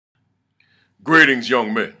Greetings,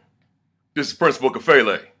 young men. This is Principal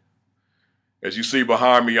Kafele. As you see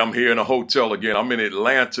behind me, I'm here in a hotel again. I'm in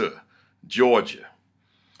Atlanta, Georgia.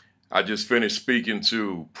 I just finished speaking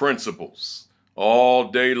to principals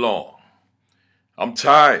all day long. I'm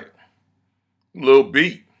tired, a little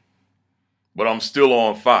beat, but I'm still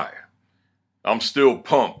on fire. I'm still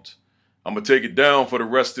pumped. I'm going to take it down for the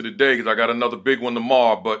rest of the day because I got another big one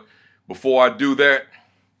tomorrow. But before I do that,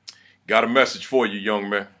 got a message for you, young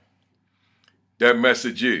man. That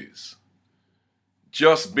message is,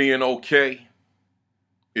 just being okay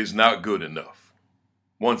is not good enough.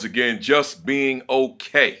 Once again, just being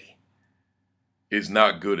okay is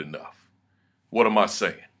not good enough. What am I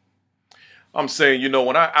saying? I'm saying,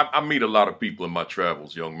 when I meet a lot of people in my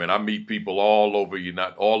travels, young man, I meet people all over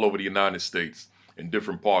the United States in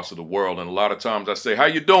different parts of the world. And a lot of times I say, how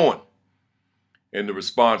you doing? And the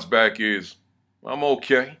response back is, I'm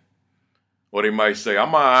okay. Or they might say,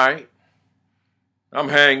 I'm all right. I'm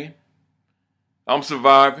hanging. I'm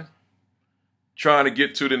surviving. Trying to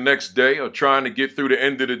get to the next day or trying to get through the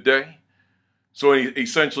end of the day. So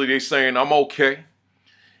essentially they're saying, I'm okay.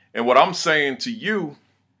 And what I'm saying to you,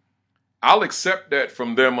 I'll accept that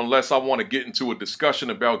from them unless I want to get into a discussion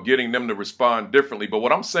about getting them to respond differently. But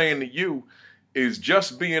what I'm saying to you is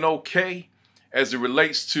just being okay as it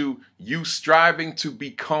relates to you striving to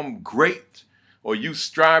become great, or you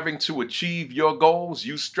striving to achieve your goals,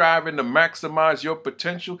 you striving to maximize your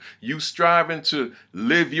potential, you striving to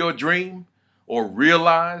live your dream or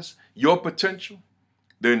realize your potential,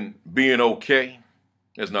 then being okay,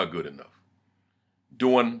 that's not good enough.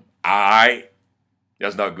 Doing all right,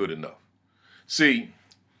 that's not good enough. See,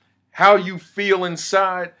 how you feel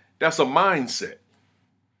inside, that's a mindset.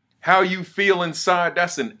 How you feel inside,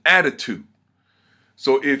 that's an attitude.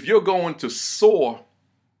 So if you're going to soar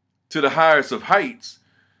to the highest of heights,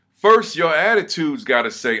 first your attitude's got to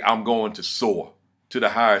say, I'm going to soar to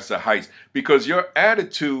the highest of heights, because your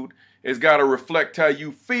attitude has got to reflect how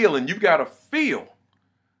you feel, and you've got to feel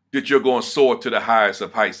that you're going to soar to the highest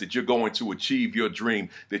of heights, that you're going to achieve your dream,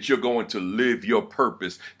 that you're going to live your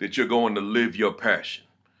purpose, that you're going to live your passion.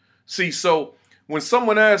 See, so when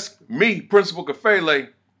someone asks me, Principal Kafele,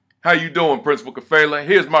 how you doing, Principal Kafele?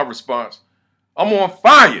 Here's my response. I'm on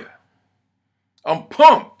fire. I'm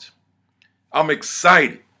pumped. I'm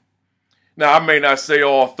excited. Now, I may not say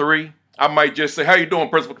all three. I might just say, how you doing,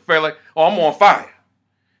 Principal Kafele? Oh, I'm on fire.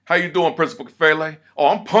 How you doing, Principal Kafele? Oh,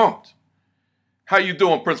 I'm pumped. How you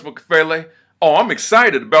doing, Principal Kafele? Oh, I'm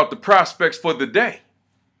excited about the prospects for the day.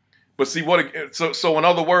 But see, so in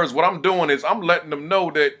other words, what I'm doing is I'm letting them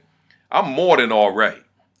know that I'm more than all right.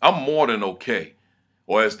 I'm more than okay.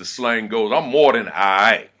 Or as the slang goes, I'm more than all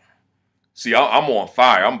right. See, I'm on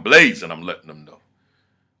fire. I'm blazing. I'm letting them know.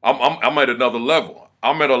 I'm at another level.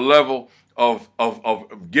 I'm at a level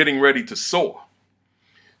of getting ready to soar.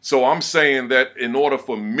 So I'm saying that in order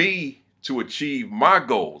for me to achieve my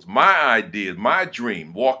goals, my ideas, my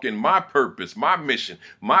dream, walk in my purpose, my mission,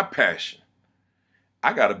 my passion,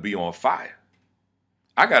 I got to be on fire.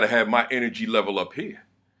 I got to have my energy level up here.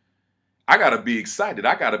 I got to be excited.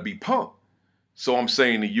 I got to be pumped. So I'm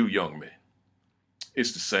saying to you, young man,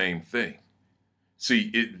 it's the same thing.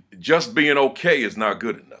 See, just being okay is not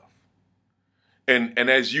good enough. And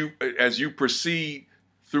as you proceed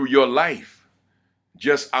through your life,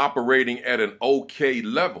 just operating at an okay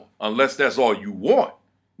level, unless that's all you want.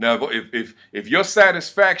 Now, if your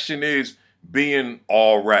satisfaction is being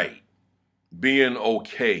all right, being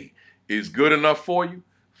okay is good enough for you,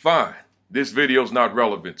 fine. This video is not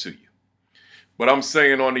relevant to you. But I'm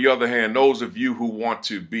saying, on the other hand, those of you who want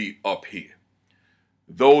to be up here,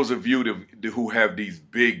 those of you who have these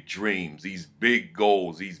big dreams, these big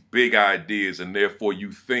goals, these big ideas, and therefore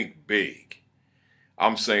you think big,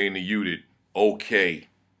 I'm saying to you that okay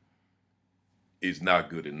is not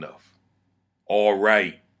good enough. All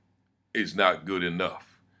right is not good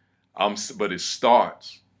enough. But it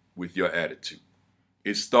starts with your attitude.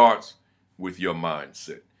 It starts with your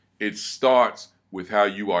mindset. It starts with how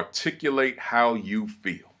you articulate how you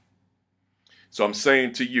feel. So I'm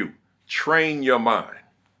saying to you, train your mind,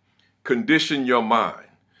 condition your mind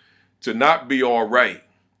to not be all right,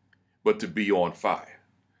 but to be on fire.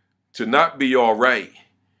 To not be all right,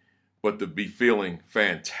 but to be feeling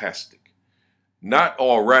fantastic. Not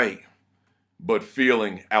all right, but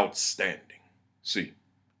feeling outstanding. See,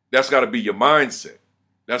 that's got to be your mindset.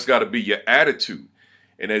 That's got to be your attitude.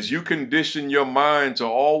 And as you condition your mind to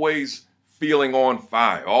always feeling on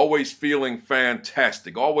fire, always feeling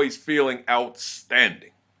fantastic, always feeling outstanding,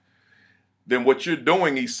 then what you're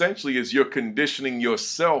doing essentially is you're conditioning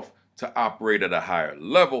yourself to operate at a higher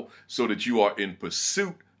level so that you are in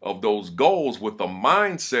pursuit of those goals with the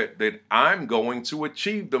mindset that I'm going to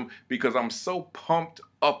achieve them because I'm so pumped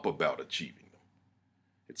up about achieving them.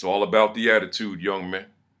 It's all about the attitude, young men.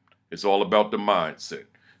 It's all about the mindset.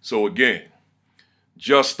 So again,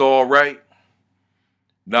 just all right,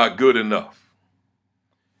 not good enough.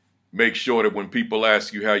 Make sure that when people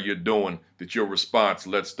ask you how you're doing, that your response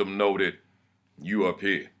lets them know that you up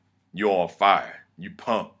here, you're on fire, you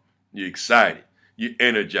pumped, you're excited, you're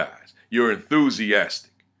energized, you're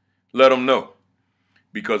enthusiastic. Let them know,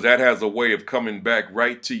 because that has a way of coming back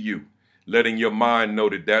right to you, letting your mind know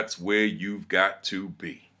that that's where you've got to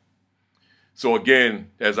be. So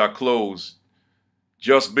again, as I close,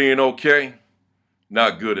 just being okay,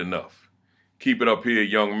 not good enough. Keep it up here,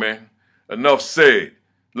 young man. Enough said.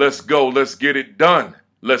 Let's go. Let's get it done.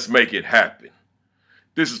 Let's make it happen.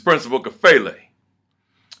 This is Principal Kafele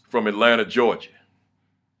from Atlanta, Georgia.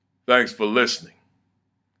 Thanks for listening.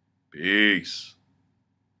 Peace.